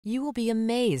You will be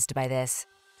amazed by this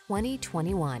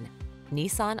 2021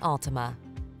 Nissan Altima.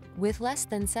 With less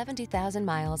than 70,000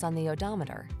 miles on the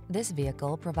odometer, this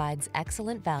vehicle provides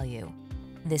excellent value.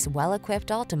 This well-equipped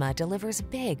Altima delivers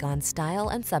big on style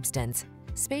and substance.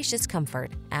 Spacious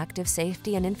comfort, active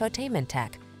safety and infotainment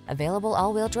tech, available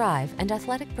all-wheel drive and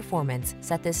athletic performance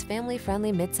set this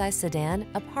family-friendly midsize sedan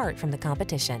apart from the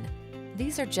competition.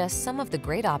 These are just some of the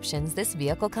great options this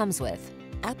vehicle comes with: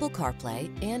 Apple CarPlay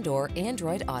and/or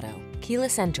Android Auto,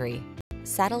 keyless entry,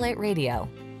 satellite radio,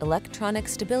 electronic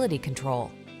stability control,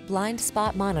 blind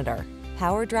spot monitor,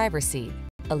 power driver seat,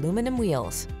 aluminum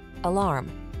wheels,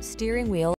 alarm, steering wheel